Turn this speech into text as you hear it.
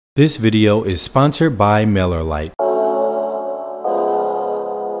This video is sponsored by MailerLite.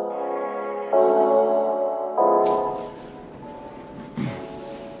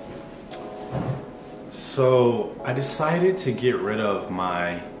 So I decided to get rid of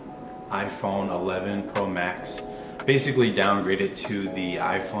my iPhone 11 Pro Max, basically downgrade it to the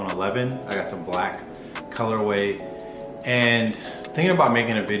iPhone 11. I got the black colorway, and thinking about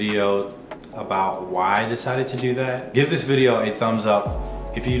making a video about why I decided to do that. Give this video a thumbs up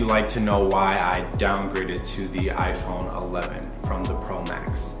if you'd like to know why I downgraded to the iPhone 11 from the Pro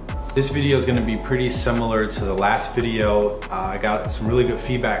Max. This video is going to be pretty similar to the last video. I got some really good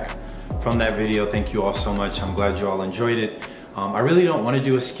feedback from that video. Thank you all so much. I'm glad you all enjoyed it. I really don't want to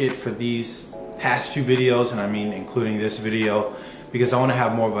do a skit for these past two videos, and I mean including this video, because I want to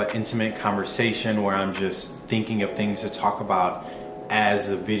have more of an intimate conversation where I'm just thinking of things to talk about as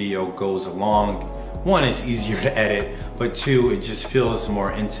the video goes along. One, it's easier to edit, but two, it just feels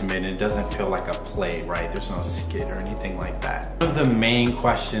more intimate and it doesn't feel like a play, right? There's no skit or anything like that. One of the main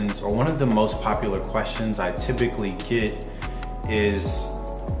questions, or one of the most popular questions I typically get, is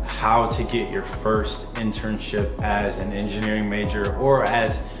how to get your first internship as an engineering major or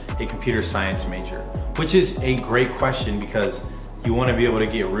as a computer science major, which is a great question because you want to be able to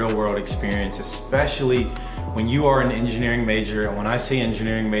get real world experience, especially when you are an engineering major. And when I say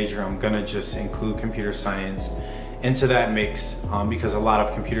engineering major, I'm gonna just include computer science into that mix because a lot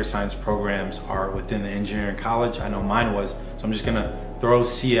of computer science programs are within the engineering college. I know mine was, so I'm just gonna throw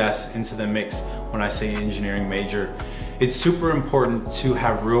CS into the mix when I say engineering major. It's super important to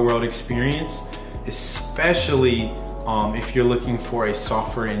have real world experience, especially if you're looking for a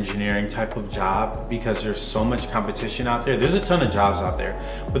software engineering type of job, because there's so much competition out there. There's a ton of jobs out there,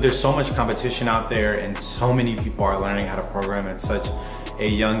 but there's so much competition out there and so many people are learning how to program at such a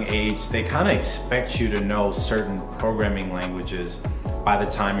young age. They kind of expect you to know certain programming languages by the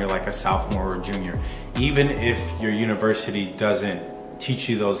time you're like a sophomore or junior, even if your university doesn't teach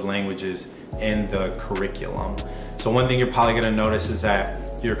you those languages in the curriculum. So one thing you're probably gonna notice is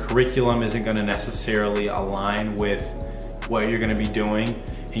that your curriculum isn't gonna necessarily align with what you're gonna be doing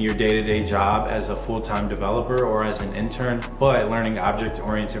in your day-to-day job as a full-time developer or as an intern, but learning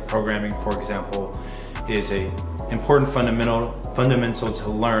object-oriented programming, for example, is a important fundamental to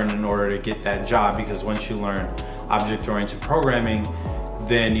learn in order to get that job, because once you learn object-oriented programming,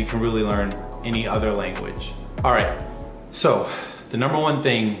 then you can really learn any other language. All right, so the number one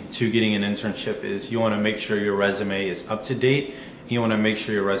thing to getting an internship is you want to make sure your resume is up to date. You want to make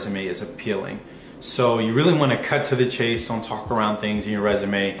sure your resume is appealing. So you really want to cut to the chase. Don't talk around things in your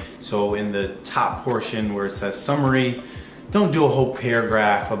resume. So in the top portion where it says summary, don't do a whole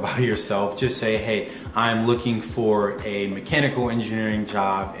paragraph about yourself. Just say, hey, I'm looking for a mechanical engineering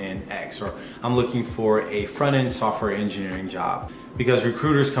job in X, or I'm looking for a front-end software engineering job. Because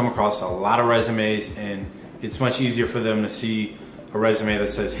recruiters come across a lot of resumes, and it's much easier for them to see a resume that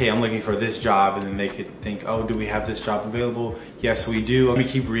says, hey, I'm looking for this job, and then they could think, oh, do we have this job available? Yes, we do. Let me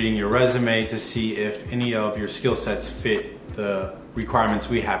keep reading your resume to see if any of your skill sets fit the requirements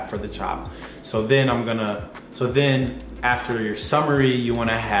we have for the job. So then after your summary, you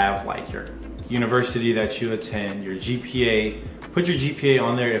wanna have like your university that you attend, your GPA. Put your GPA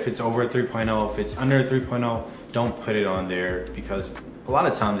on there if it's over a 3.0. If it's under a 3.0, don't put it on there, because a lot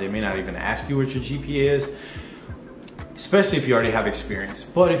of times they may not even ask you what your GPA is, especially if you already have experience.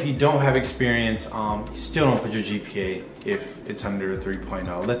 But if you don't have experience, still don't put your GPA if it's under a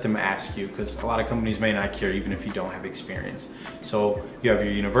 3.0. Let them ask you, because a lot of companies may not care even if you don't have experience. So you have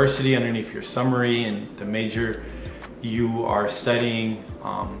your university underneath your summary and the major you are studying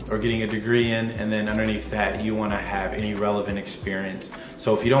or getting a degree in, and then underneath that you want to have any relevant experience.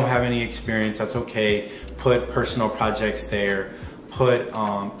 So if you don't have any experience, that's okay. Put personal projects there. Put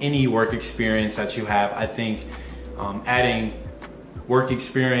any work experience that you have. I think adding work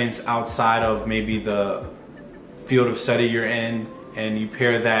experience outside of maybe the field of study you're in, and you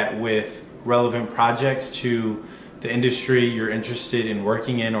pair that with relevant projects to the industry you're interested in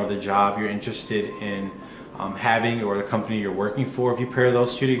working in, or the job you're interested in having, or the company you're working for. If you pair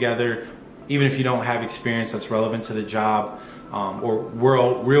those two together, even if you don't have experience that's relevant to the job or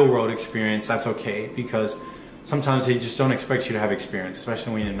real world experience, that's okay, because sometimes they just don't expect you to have experience,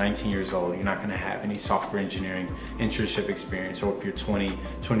 especially when you're 19 years old. You're not going to have any software engineering internship experience, or if you're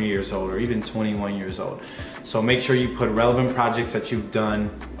 20 years old, or even 21 years old. So make sure you put relevant projects that you've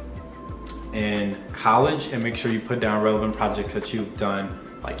done in college, and make sure you put down relevant projects that you've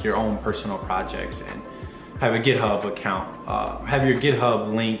done, like your own personal projects, and have a GitHub account. Have your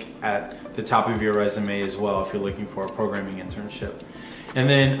GitHub link at the top of your resume as well if you're looking for a programming internship. And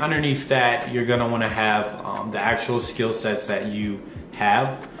then underneath that, you're gonna wanna have the actual skill sets that you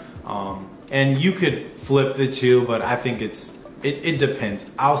have. And you could flip the two, but I think it depends.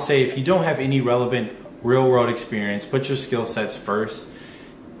 I'll say if you don't have any relevant real world experience, put your skill sets first.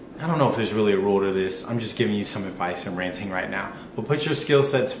 I don't know if there's really a rule to this. I'm just giving you some advice and ranting right now. But put your skill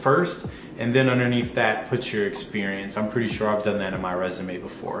sets first, and then underneath that, put your experience. I'm pretty sure I've done that in my resume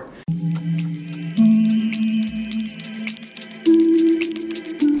before.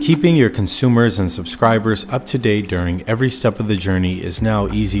 Keeping your consumers and subscribers up to date during every step of the journey is now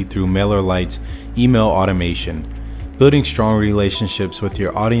easy through MailerLite's email automation. Building strong relationships with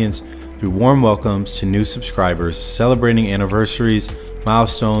your audience through warm welcomes to new subscribers, celebrating anniversaries,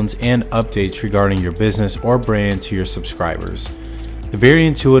 milestones, and updates regarding your business or brand to your subscribers. The very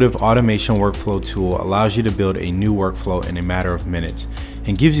intuitive automation workflow tool allows you to build a new workflow in a matter of minutes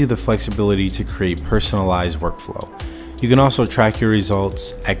and gives you the flexibility to create personalized workflow. You can also track your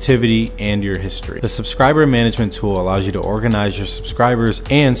results, activity, and your history. The subscriber management tool allows you to organize your subscribers,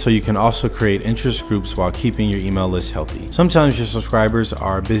 and so you can also create interest groups while keeping your email list healthy. Sometimes your subscribers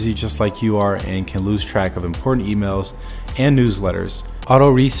are busy just like you are and can lose track of important emails and newsletters.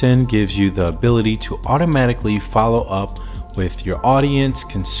 Auto Resend gives you the ability to automatically follow up with your audience,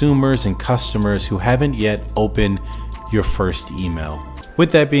 consumers, and customers who haven't yet opened your first email. With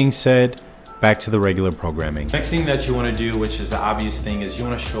that being said, back to the regular programming. Next thing that you want to do, which is the obvious thing, is you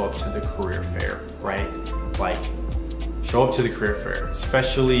want to show up to the career fair, right? Like, show up to the career fair,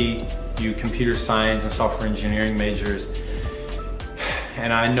 especially you computer science and software engineering majors.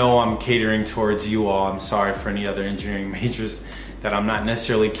 And I know I'm catering towards you all. I'm sorry for any other engineering majors that I'm not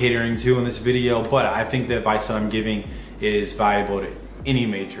necessarily catering to in this video, but I think the advice that I'm giving is valuable to any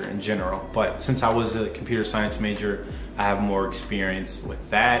major in general. But since I was a computer science major, I have more experience with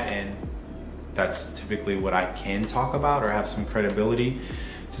that, and that's typically what I can talk about or have some credibility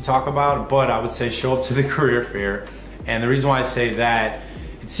to talk about. But I would say show up to the career fair. And the reason why I say that,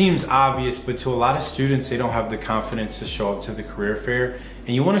 it seems obvious, but to a lot of students, they don't have the confidence to show up to the career fair.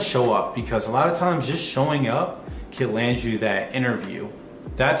 And you want to show up because a lot of times just showing up can land you that interview.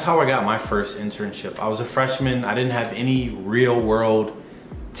 That's how I got my first internship. I was a freshman. I didn't have any real world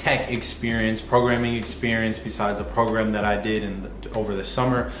tech experience, programming experience, besides a program that I did over the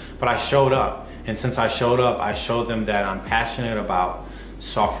summer, but I showed up. And since I showed up, I showed them that I'm passionate about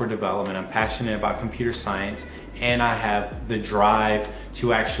software development, I'm passionate about computer science, and I have the drive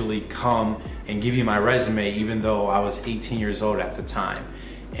to actually come and give you my resume, even though I was 18 years old at the time.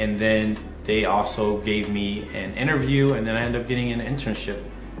 And then they also gave me an interview, and then I ended up getting an internship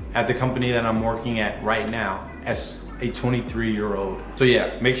at the company that I'm working at right now as a 23-year-old. So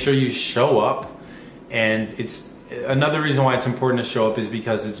yeah, make sure you show up. And it's another reason why it's important to show up is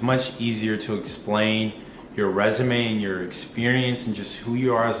because it's much easier to explain your resume and your experience and just who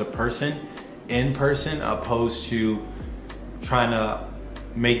you are as a person in person, opposed to trying to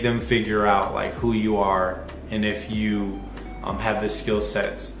make them figure out like who you are and if you have the skill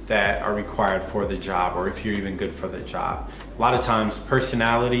sets that are required for the job, or if you're even good for the job. A lot of times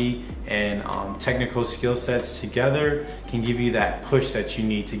personality and technical skill sets together can give you that push that you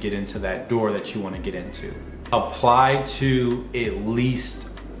need to get into that door that you want to get into. Apply to at least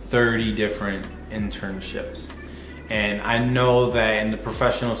 30 different internships. And I know that in the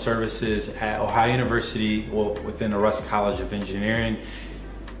professional services at Ohio University, well, within the Rusk College of Engineering,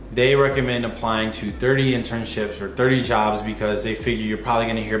 they recommend applying to 30 internships or 30 jobs because they figure you're probably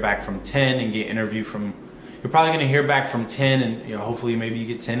going to hear back from 10 and get interviewed from, you're probably going to hear back from 10 and hopefully maybe you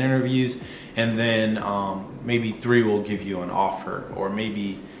get 10 interviews, and then maybe 3 will give you an offer, or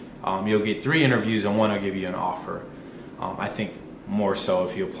maybe you'll get 3 interviews and 1 will give you an offer. I think more so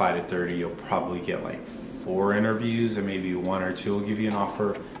if you apply to 30, you'll probably get like 4 interviews and maybe 1 or 2 will give you an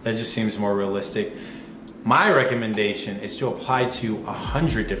offer. That just seems more realistic. My recommendation is to apply to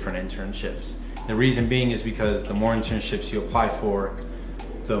 100 different internships. The reason being is because the more internships you apply for,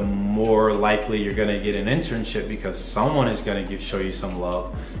 the more likely you're gonna get an internship, because someone is gonna show you some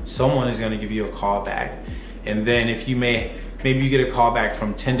love, someone is gonna give you a call back. And then if you maybe you get a call back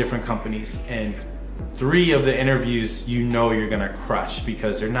from 10 different companies, and 3 of the interviews you're gonna crush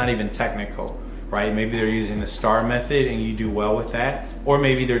because they're not even technical, right? Maybe they're using the STAR method and you do well with that, or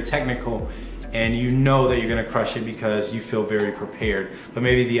maybe they're technical and you know that you're gonna crush it because you feel very prepared. But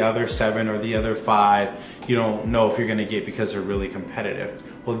maybe the other 7 or the other 5, you don't know if you're gonna get because they're really competitive.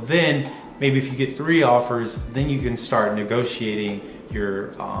 Well then, maybe if you get 3 offers, then you can start negotiating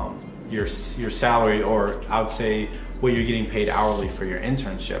your salary, or I would say what you're getting paid hourly for your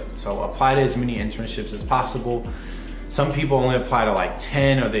internship. So apply to as many internships as possible. some people only apply to like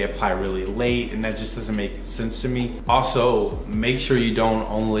 10 or they apply really late, and that just doesn't make sense to me. Also, make sure you don't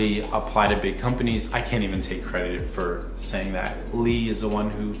only apply to big companies. I can't even take credit for saying that. Lee is the one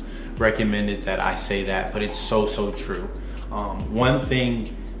who recommended that I say that, but it's so true. One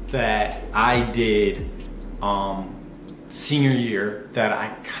thing that I did senior year that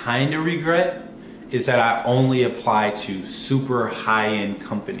I kind of regret is that I only applied to super high-end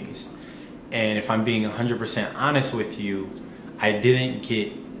companies. And if I'm being 100% honest with you, I didn't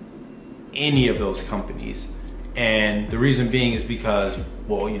get any of those companies. And the reason being is because,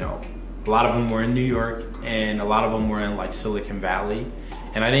 well, you know, a lot of them were in New York and a lot of them were in like Silicon Valley.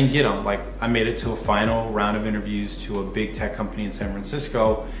 And I didn't get them. Like, I made it to a final round of interviews to a big tech company in San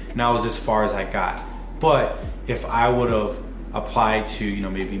Francisco, and that was as far as I got. But if I would have applied to, you know,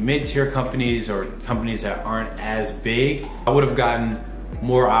 maybe mid-tier companies or companies that aren't as big, I would have gotten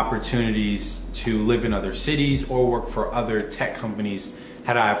more opportunities to live in other cities or work for other tech companies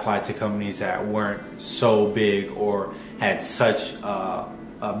had I applied to companies that weren't so big or had such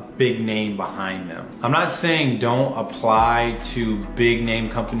a big name behind them. I'm not saying don't apply to big name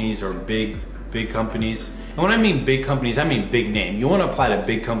companies or big companies. And when I mean big companies, I mean big name. You want to apply to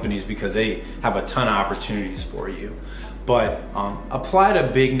big companies because they have a ton of opportunities for you. But apply to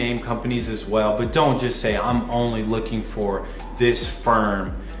big name companies as well, but don't just say I'm only looking for this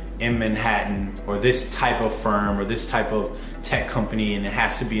firm in Manhattan or this type of firm or this type of tech company and it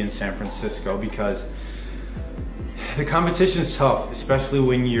has to be in San Francisco, because the competition is tough, especially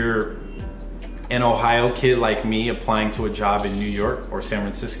when you're an Ohio kid like me applying to a job in New York or San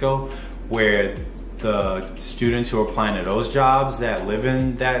Francisco, where the students who are applying to those jobs that live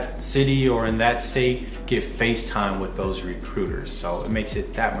in that city or in that state get FaceTime with those recruiters. So it makes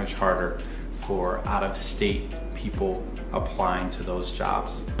it that much harder for out-of-state people applying to those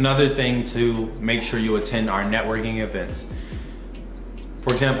jobs. Another thing to make sure you attend are networking events.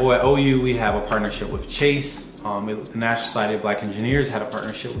 For example, at OU, we have a partnership with Chase. The National Society of Black Engineers had a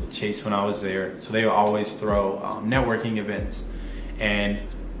partnership with Chase when I was there. So they would always throw networking events. And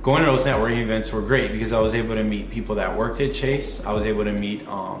going to those networking events were great because I was able to meet people that worked at Chase. I was able to meet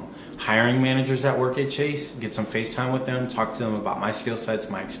hiring managers that work at Chase, get some FaceTime with them, talk to them about my skill sets,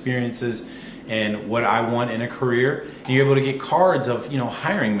 my experiences, and what I want in a career. And you're able to get cards of, you know,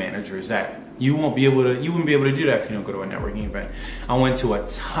 hiring managers that you wouldn't be able to do that if you don't go to a networking event. I went to a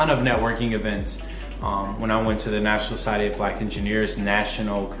ton of networking events when I went to the National Society of Black Engineers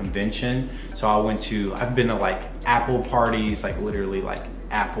National Convention. So I've been to like Apple parties, like literally like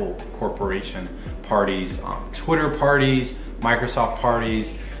Apple Corporation parties, Twitter parties, Microsoft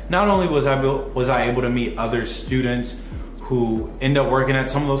parties. Not only was I able to meet other students who end up working at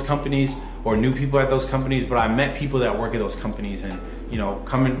some of those companies or knew people at those companies, but I met people that work at those companies. And you know,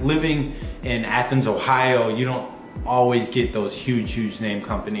 living in Athens, Ohio, you don't always get those huge name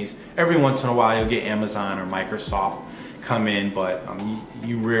companies. Every once in a while you'll get Amazon or Microsoft come in, but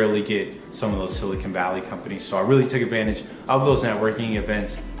you rarely get some of those Silicon Valley companies. So I really took advantage of those networking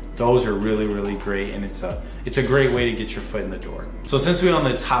events. Those are really great, and it's a great way to get your foot in the door. So since we're on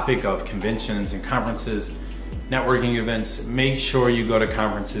the topic of conventions and conferences, networking events, make sure you go to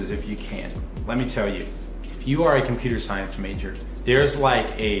conferences if you can. Let me tell you, if you are a computer science major, there's like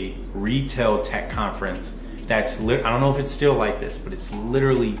a retail tech conference that's I don't know if it's still like this, but it's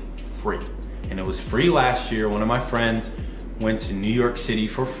literally free. And it was free last year. One of my friends went to New York City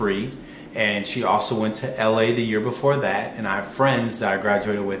for free, and she also went to LA the year before that. And I have friends that I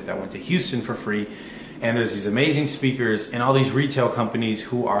graduated with that went to Houston for free. And there's these amazing speakers and all these retail companies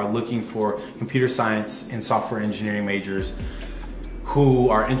who are looking for computer science and software engineering majors who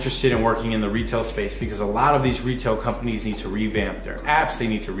are interested in working in the retail space, because a lot of these retail companies need to revamp their apps, they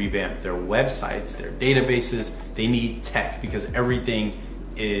need to revamp their websites, their databases, they need tech because everything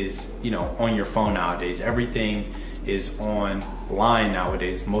is, you know, on your phone nowadays. Everything is online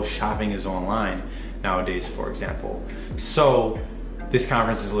nowadays. Most shopping is online nowadays, for example. So this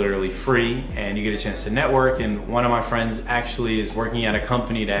conference is literally free and you get a chance to network. And one of my friends actually is working at a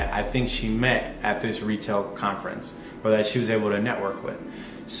company that I think she met at this retail conference, or that she was able to network with.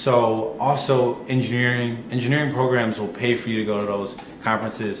 So also engineering programs will pay for you to go to those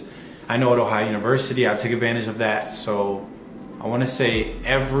conferences. I know at Ohio University, I took advantage of that. So I wanna say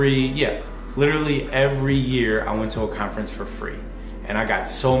literally every year I went to a conference for free. And I got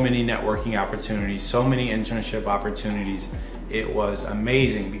so many networking opportunities, so many internship opportunities. It was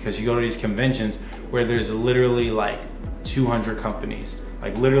amazing because you go to these conventions where there's literally like 200 companies,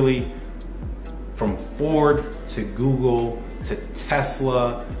 like literally from Ford to Google to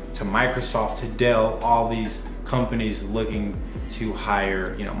Tesla to Microsoft to Dell, all these companies looking to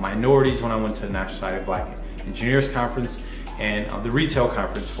hire, you know, minorities. When I went to the National Society of Black Engineers Conference and the retail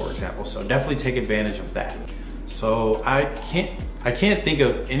conference, for example. So definitely take advantage of that. So I can't think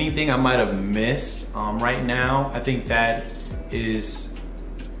of anything I might have missed right now. I think that is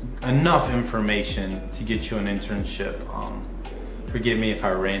enough information to get you an internship. Forgive me if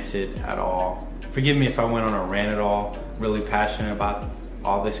I ranted at all. Forgive me if I went on a rant at all. Really passionate about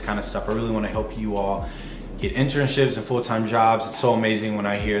all this kind of stuff. I really want to help you all get internships and full-time jobs. It's so amazing when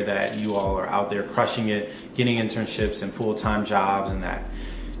I hear that you all are out there crushing it, getting internships and full-time jobs, and that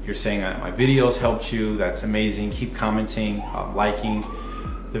you're saying that my videos helped you. That's amazing. Keep commenting, liking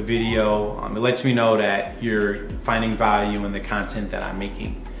the video. It lets me know that you're finding value in the content that I'm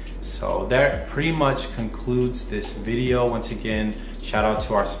making. So that pretty much concludes this video. Once again, shout out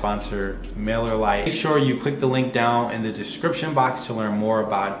to our sponsor, MailerLite. Make sure you click the link down in the description box to learn more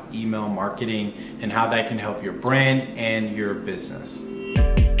about email marketing and how that can help your brand and your business.